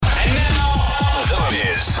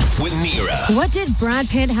What did Brad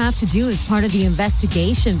Pitt have to do as part of the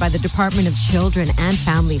investigation by the Department of Children and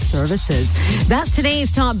Family Services? That's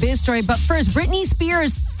today's top biz story. But first, Britney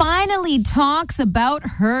Spears finally talks about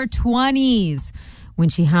her 20s. When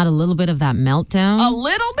she had a little bit of that meltdown. A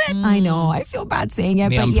little bit? I know. I feel bad saying it.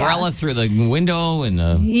 The but umbrella through the window and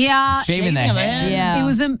shaving the head. Yeah. It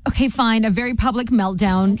was a very public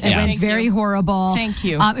meltdown. It went very horrible. Thank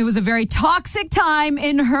you. It was a very toxic time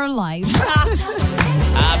in her life.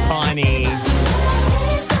 Funny.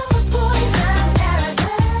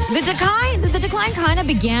 The decline kind of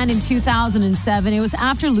began in 2007. It was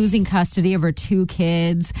after losing custody of her two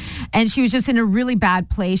kids. And she was just in a really bad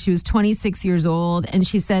place. She was 26 years old. And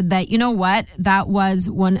she said that, you know what? That was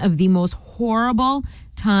one of the most horrible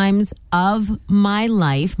times of my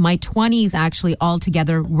life. My 20s actually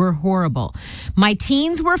altogether were horrible. My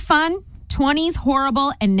teens were fun. 20s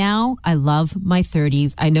horrible, and now I love my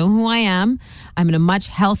 30s. I know who I am. I'm in a much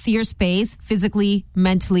healthier space, physically,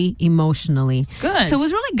 mentally, emotionally. Good. So it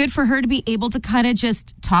was really good for her to be able to kind of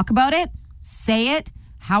just talk about it, say it,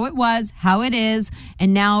 how it was, how it is,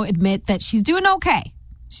 and now admit that she's doing okay.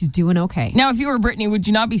 She's doing okay. Now, if you were Britney, would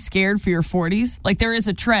you not be scared for your 40s? Like, there is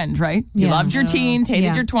a trend, right? You Yeah. loved your teens,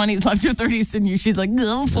 hated your 20s, loved your 30s, and she's like,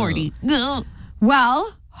 oh, 40. Ugh.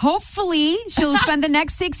 Well, hopefully she'll spend the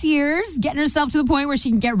next 6 years getting herself to the point where she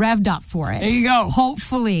can get revved up for it. There you go.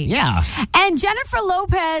 Hopefully. Yeah. And Jennifer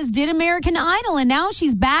Lopez did American Idol, and now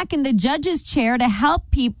she's back in the judge's chair to help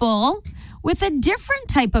people with a different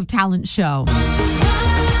type of talent show.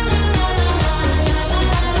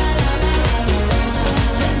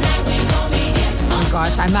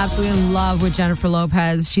 Gosh, I'm absolutely in love with Jennifer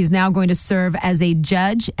Lopez. She's now going to serve as a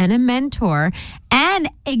judge and a mentor and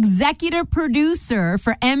executive producer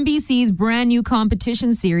for NBC's brand new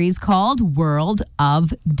competition series called World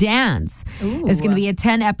of Dance. Ooh. It's going to be a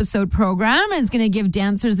 10-episode program, and it's going to give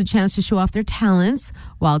dancers the chance to show off their talents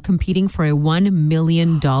while competing for a $1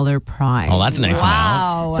 million prize. Oh, that's a nice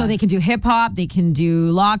amount. So they can do hip-hop, they can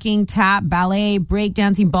do locking, tap, ballet,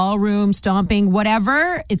 breakdancing, ballroom, stomping,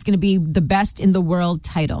 whatever. It's going to be the best in the world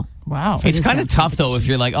title. Wow. It's kind of tough, though, if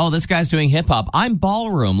you're like, oh, this guy's doing hip-hop. I'm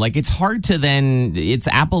ballroom. Like, it's hard to then, it's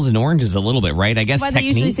apples and oranges a little bit, right? I guess That's why they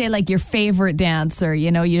usually say, like, your favorite dancer.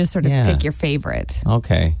 You know, you just sort of pick your favorite.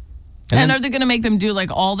 Okay. And are they going to make them do,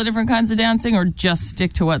 like, all the different kinds of dancing or just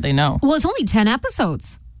stick to what they know? Well, it's only 10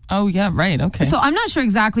 episodes. Oh, yeah, right. Okay. So I'm not sure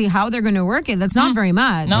exactly how they're going to work it. That's not very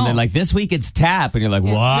much. No. And then, like, this week it's tap, and you're like,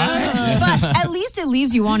 what? But at least it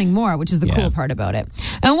leaves you wanting more, which is the cool part about it.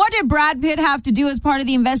 And what did Brad Pitt have to do as part of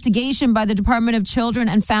the investigation by the Department of Children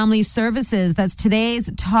and Family Services? That's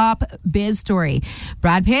today's top biz story.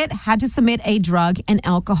 Brad Pitt had to submit a drug and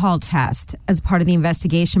alcohol test as part of the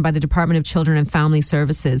investigation by the Department of Children and Family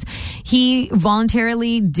Services. He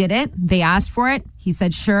voluntarily did it. They asked for it. He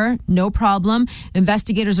said, sure, no problem.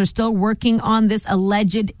 Investigators are still working on this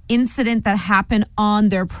alleged incident that happened on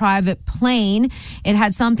their private plane. It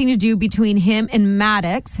had something to do between him and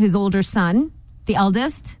Maddox, his older son, the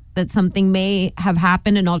eldest, that something may have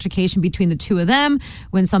happened, an altercation between the two of them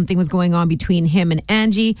when something was going on between him and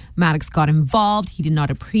Angie. Maddox got involved. He did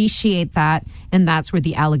not appreciate that, and that's where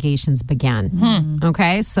the allegations began.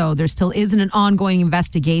 Okay, so there still isn't an ongoing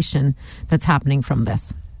investigation that's happening from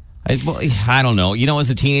this. I don't know. You know,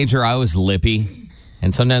 as a teenager, I was lippy.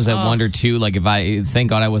 And sometimes I wonder, too, like,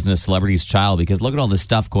 thank God I wasn't a celebrity's child, because look at all this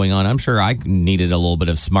stuff going on. I'm sure I needed a little bit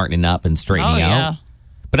of smartening up and straightening out.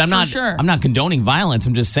 But I'm not condoning violence.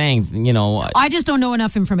 I'm just saying, you know. I just don't know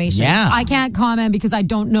enough information. Yeah. I can't comment because I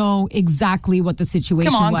don't know exactly what the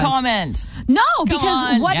situation was. Come on, comment. No,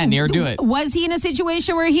 because what? Yeah, Near, do it. Was he in a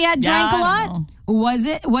situation where he had drank a lot? Was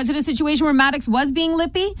it a situation where Maddox was being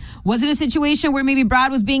lippy? Was it a situation where maybe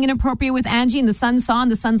Brad was being inappropriate with Angie and the son saw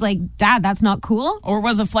and the son's like, Dad, that's not cool? Or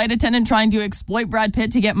was a flight attendant trying to exploit Brad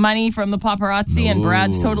Pitt to get money from the paparazzi and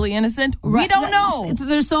Brad's totally innocent? We don't know.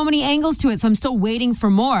 There's so many angles to it, so I'm still waiting for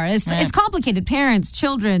more. It's complicated. Parents,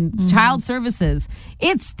 children, child services.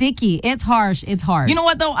 It's sticky. It's harsh. It's hard. You know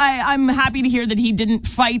what, though? I'm happy to hear that he didn't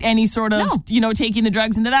fight any sort of, taking the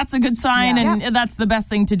drugs into. That's a good sign, and that's the best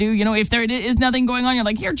thing to do. You know, if there is nothing going on, you're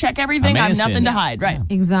like, here, check everything. I have nothing to hide. Right.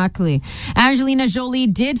 Exactly. Angelina Jolie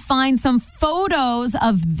did find some photos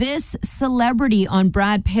of this celebrity on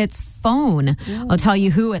Brad Pitt's phone. I'll tell you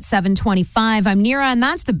who at 7:25. I'm Nira, and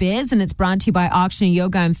that's The Biz, and it's brought to you by Auction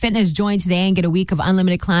Yoga and Fitness. Join today and get a week of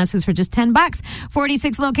unlimited classes for just $10.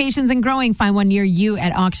 46 locations and growing. Find one near you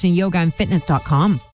at auctionyogaandfitness.com.